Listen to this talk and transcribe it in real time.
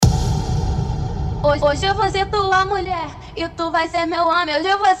Hoje eu vou ser tua mulher e tu vai ser meu homem. Hoje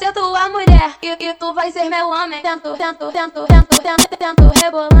eu vou ser tua mulher e tu vai ser meu homem. Tento rebolando, tento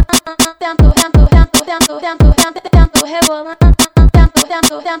rebolando,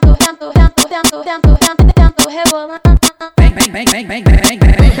 tento rebolando. Vem,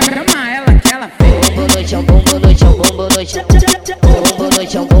 chama ela que ela fez. Bombo no chão, bombo no chão, bombo no chão, bombo no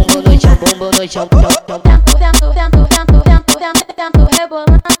chão, bombo no chão, bombo no chão. Tento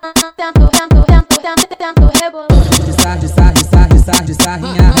rebolando, tento rebolando. De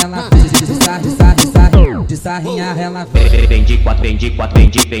sarrinha ela fez. De sarrinha ela fez. Vem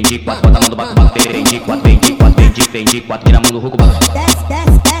de quatro, bota a mão do baco, vem de quatro, tira a mão do ruco,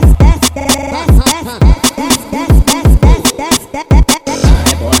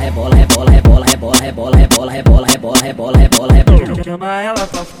 rebola. Chama ela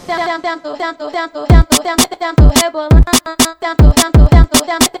pra Tento rebolando,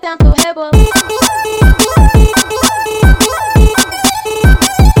 tento rebolando.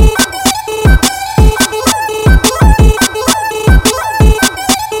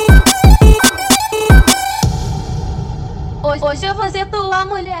 Hoje eu vou ser tua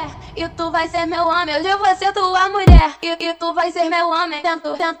mulher e tu vai ser meu homem. Hoje eu vou ser tua mulher e tu vai ser meu homem.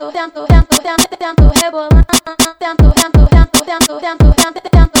 Tento rebolando, tento rebolando, tento rebolando.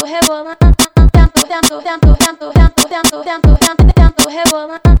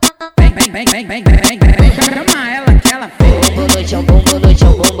 Vem, chama ela que ela fez. Bombo no chão, bombo no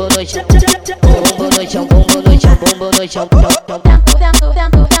chão, bombo no chão, bombo no chão, bombo no chão, bombo no chão. Tento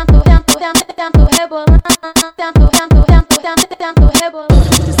rebolando, tento rebolando.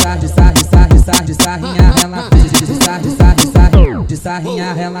 De sarrinha ela fez. De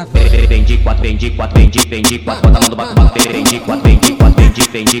sarrinha ela fez. vem de quatro, bota a mão do baco, vem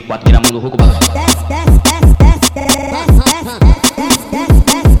de quatro, tira a mão do ruco,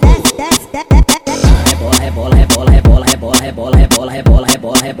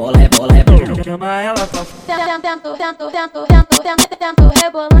 rebola. Chama ela pra Tento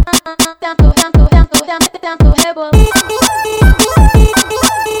rebolando, tento rebolando.